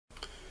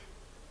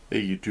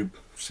Hey YouTube,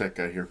 Sat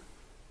Guy here.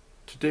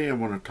 Today I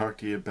want to talk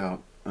to you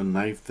about a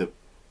knife that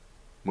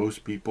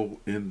most people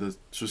in the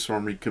Swiss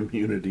Army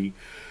community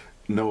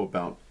know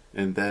about,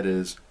 and that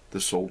is the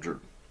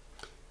Soldier.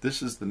 This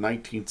is the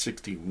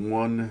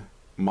 1961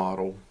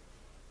 model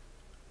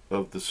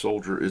of the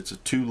Soldier. It's a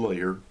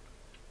two-layer.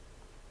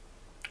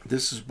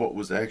 This is what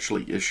was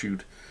actually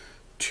issued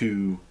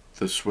to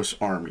the Swiss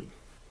Army.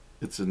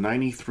 It's a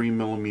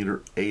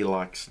 93mm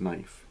Alox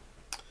knife.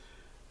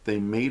 They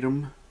made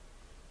them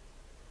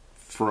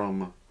from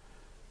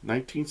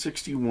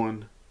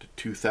 1961 to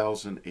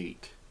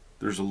 2008.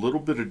 There's a little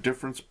bit of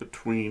difference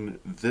between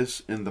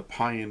this and the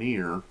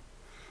Pioneer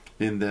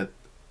in that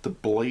the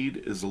blade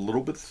is a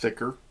little bit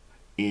thicker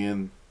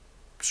and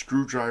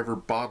screwdriver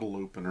bottle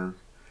opener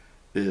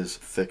is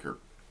thicker.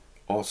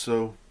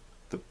 Also,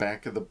 the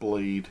back of the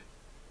blade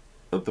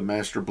of the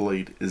master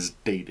blade is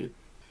dated.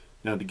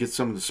 Now, to get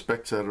some of the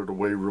specs out of the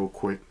way real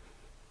quick,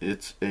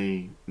 it's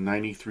a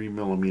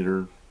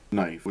 93mm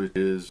knife, which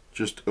is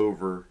just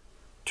over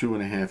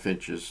 2.5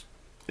 inches.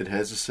 It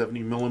has a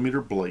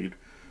 70mm blade,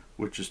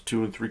 which is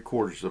 2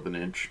 3/4 of an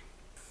inch.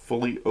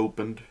 Fully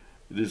opened,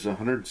 it is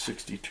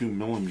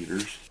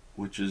 162mm,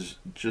 which is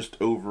just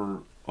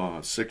over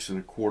 6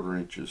 1/4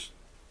 inches.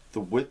 The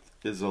width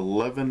is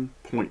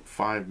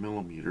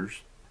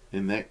 11.5mm,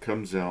 and that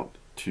comes out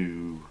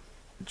to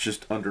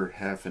just under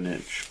 1/2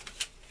 inch.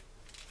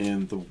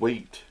 And the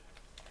weight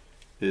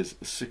is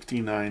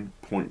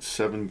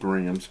 69.7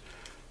 grams,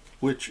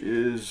 which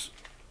is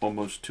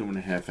almost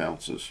 2.5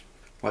 ounces.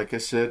 Like I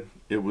said,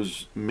 it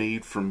was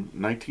made from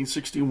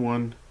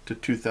 1961 to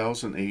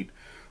 2008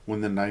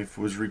 when the knife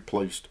was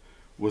replaced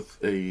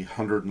with a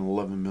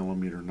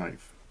 111mm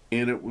knife.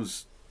 And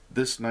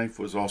this knife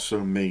was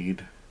also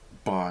made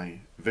by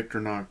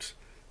Victorinox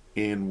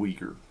and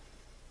Wenger.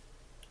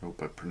 I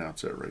hope I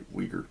pronounced that right,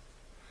 Wenger.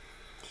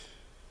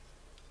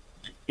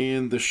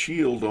 And the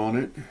shield on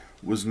it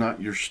was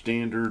not your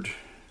standard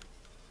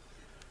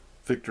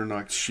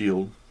Victorinox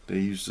shield. They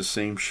used the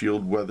same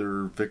shield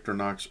whether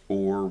Victorinox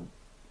or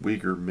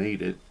Wenger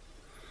made it.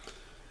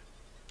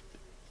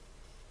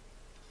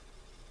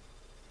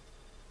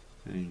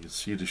 And you can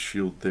see the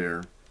shield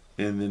there.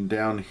 And then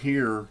down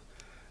here,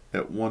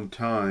 at one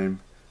time,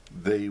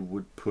 they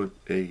would put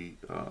a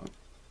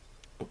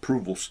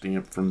approval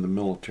stamp from the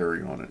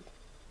military on it.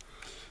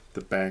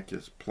 The back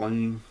is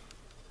plain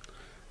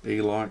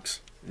Alox,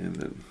 and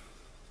then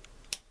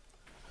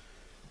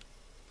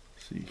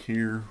see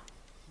here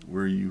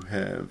where you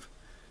have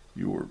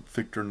your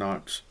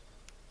Victorinox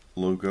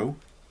logo,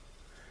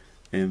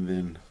 and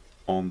then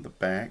on the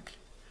back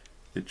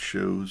it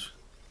shows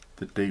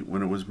the date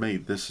when it was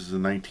made. This is a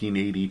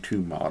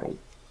 1982 model.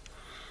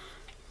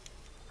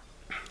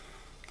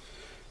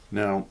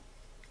 Now,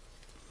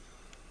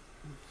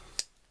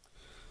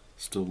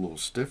 still a little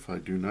stiff. I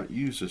do not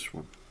use this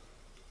one.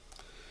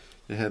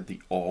 It had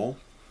the awl,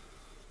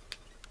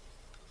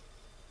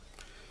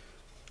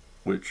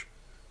 which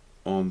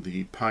on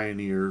the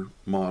Pioneer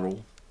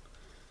model,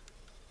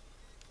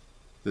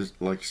 this,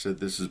 like I said,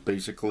 this is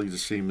basically the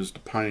same as the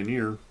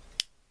Pioneer.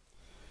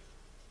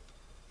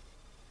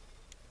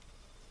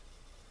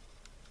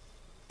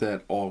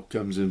 That all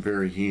comes in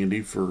very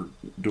handy for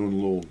doing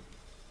little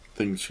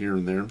things here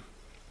and there.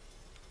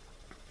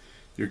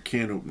 Your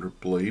can opener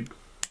blade,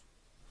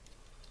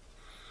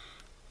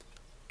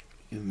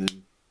 and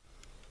then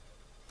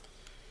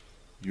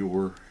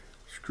your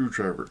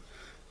screwdriver.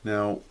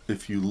 Now,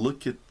 if you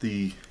look at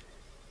the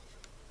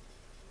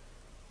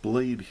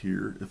blade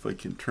here, if I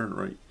can turn it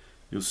right,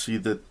 you'll see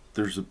that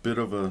there's a bit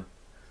of a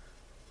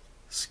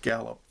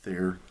scallop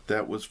there.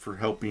 That was for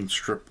helping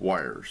strip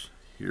wires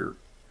here.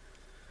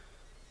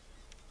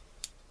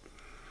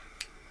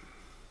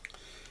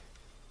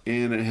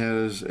 And it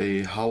has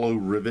a hollow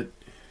rivet.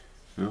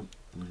 Oh,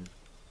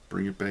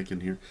 bring it back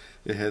in here.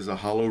 It has a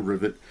hollow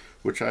rivet,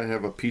 which I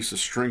have a piece of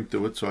string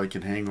to it so I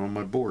can hang on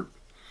my board.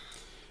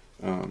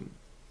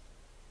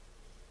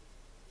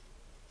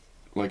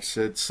 Like I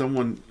said,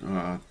 someone,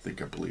 I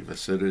believe I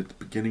said it at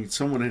the beginning,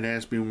 someone had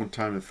asked me one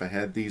time if I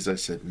had these. I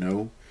said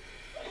no.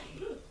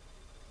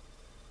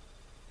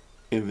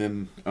 And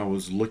then I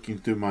was looking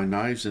through my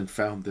knives and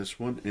found this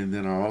one. And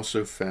then I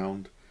also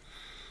found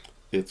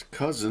its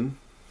cousin,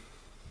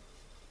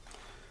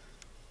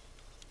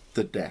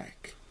 the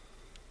DAC,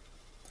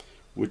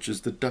 which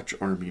is the Dutch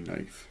Army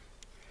knife.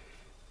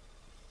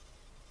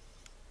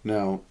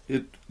 Now,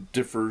 it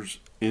differs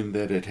in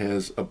that it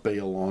has a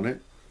bale on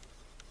it.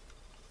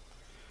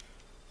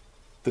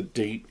 The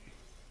date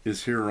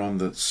is here on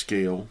the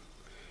scale,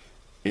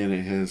 and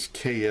it has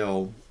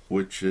KL,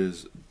 which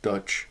is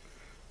Dutch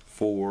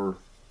for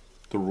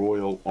the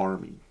Royal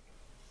Army.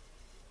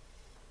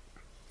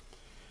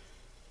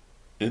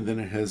 And then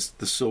it has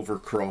the silver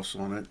cross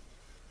on it.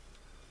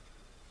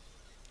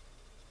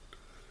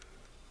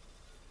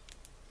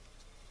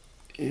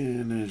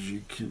 And as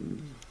you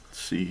can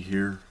see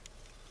here,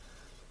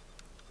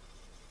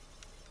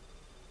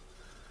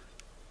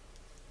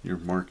 your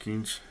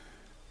markings.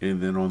 And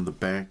then on the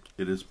back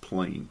it is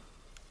plain.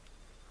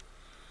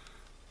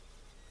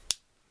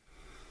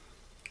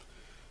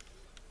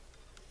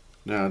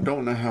 Now, I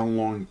don't know how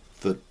long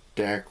the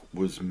DAC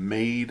was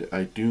made.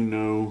 I do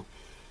know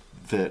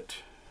that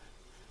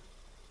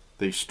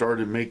they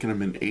started making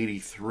them in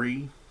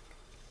 '83.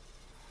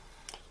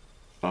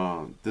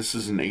 This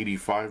is an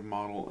 '85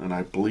 model, and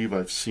I believe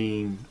I've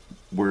seen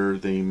where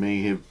they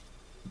may have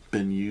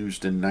been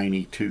used in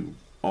 '92,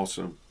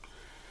 also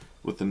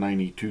with the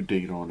 '92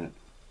 date on it.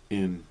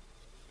 And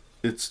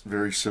it's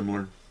very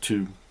similar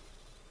to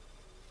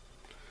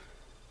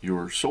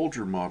your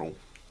Soldier model.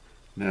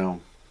 Now,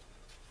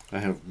 I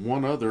have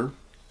one other,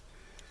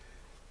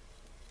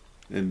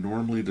 and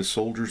normally the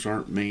Soldiers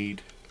aren't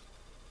made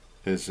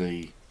as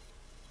a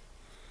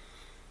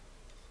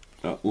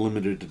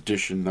limited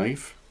edition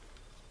knife,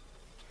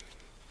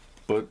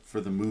 but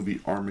for the movie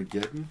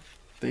Armageddon,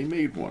 they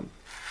made one.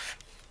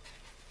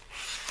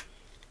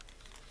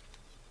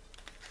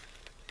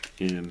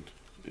 And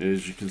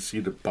as you can see,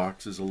 the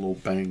box is a little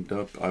banged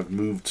up. I've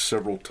moved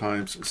several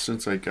times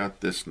since I got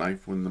this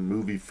knife. When the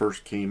movie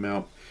first came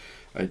out,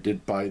 I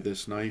did buy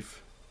this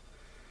knife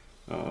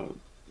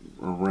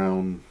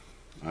around,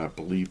 I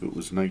believe it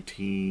was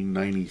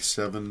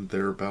 1997,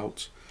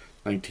 thereabouts,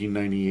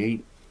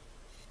 1998.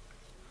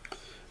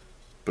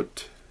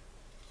 But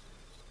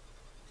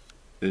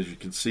as you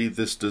can see,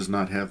 this does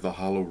not have the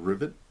hollow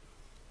rivet.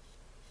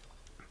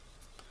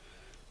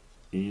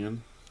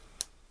 And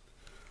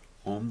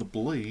on the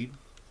blade,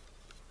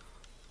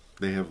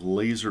 they have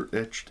laser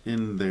etched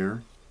in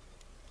there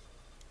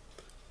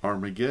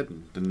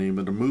Armageddon, the name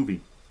of the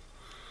movie.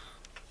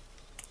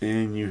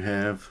 And you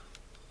have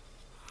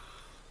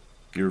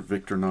your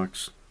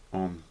Victorinox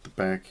on the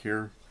back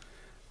here,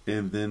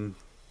 and then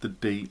the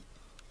date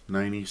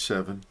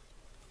 97,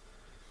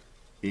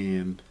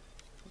 and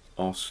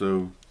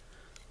also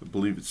I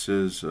believe it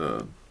says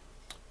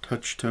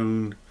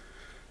Touchstone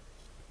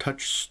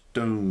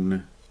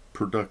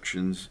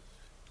Productions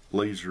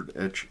lasered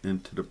etch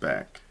into the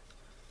back.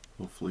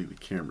 Hopefully the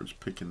camera's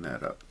picking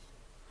that up.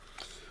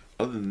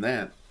 Other than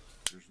that,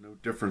 there's no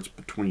difference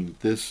between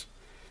this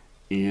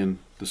and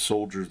the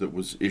Soldiers that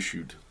was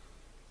issued.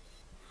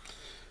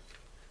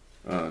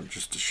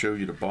 Just to show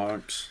you the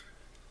box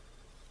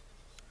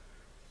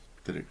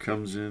that it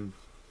comes in.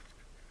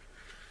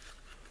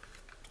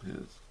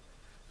 It's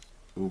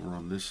over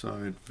on this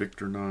side,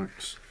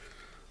 Victorinox.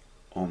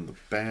 On the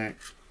back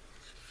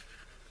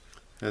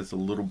has a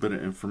little bit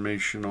of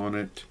information on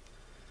it,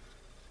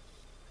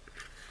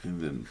 and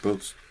then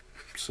both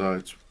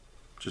sides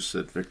just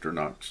said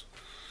Victorinox.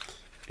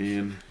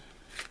 And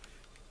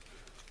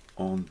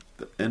on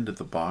the end of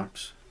the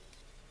box,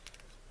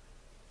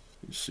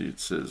 you see it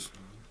says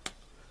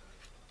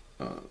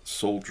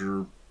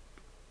Soldier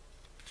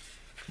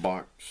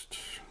boxed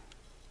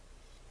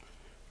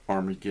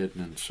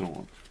Armageddon and so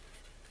on.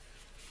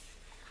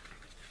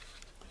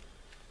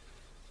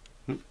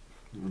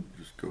 I'll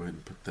just go ahead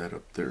and put that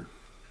up there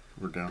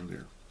or down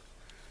there.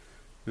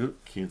 Nope,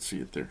 can't see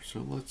it there.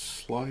 So let's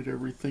slide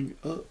everything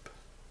up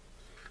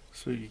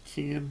so you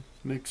can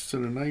next to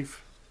the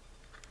knife.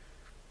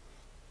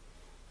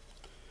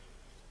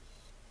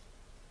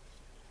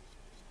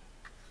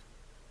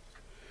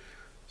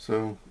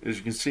 So as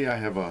you can see, I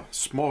have a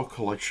small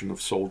collection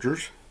of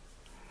Soldiers,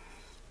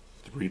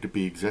 3 to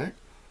be exact.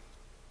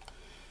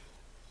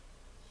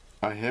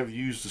 I have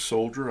used the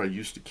Soldier. I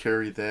used to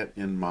carry that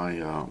in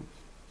my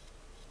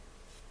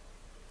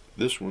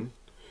this one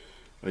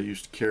I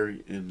used to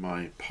carry in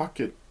my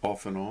pocket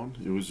off and on.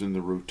 It was in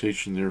the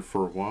rotation there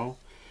for a while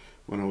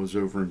when I was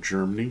over in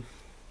Germany.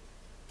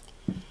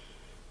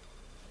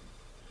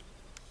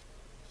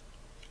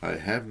 I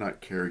have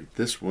not carried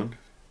this one.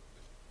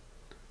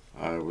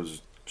 I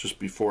was just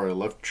before I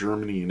left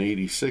Germany in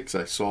 '86.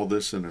 I saw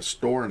this in a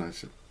store and I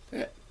said,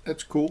 "Yeah,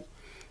 that's cool,"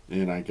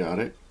 and I got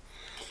it.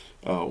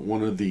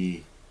 One of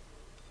the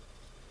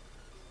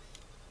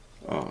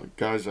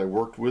guys I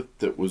worked with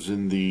that was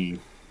in the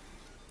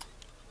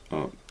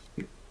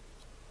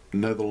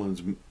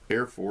Netherlands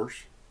Air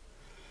Force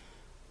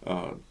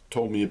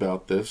told me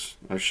about this.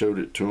 I showed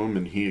it to him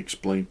and he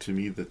explained to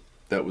me that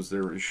that was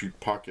their issued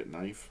pocket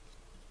knife.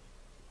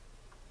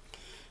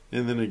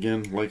 And then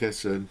again, like I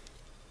said,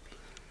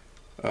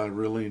 I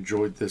really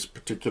enjoyed this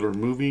particular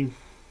movie,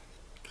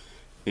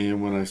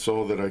 and when I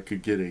saw that I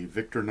could get a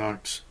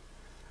Victorinox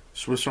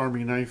Swiss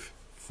Army knife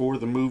for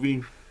the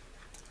movie,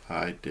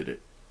 I did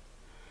it.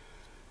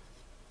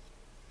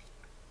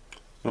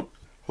 Well,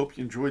 hope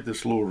you enjoyed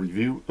this little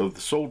review of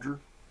the Soldier.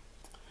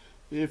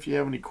 If you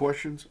have any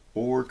questions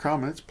or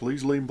comments,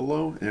 please leave them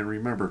below, and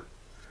remember,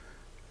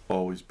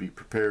 always be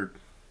prepared.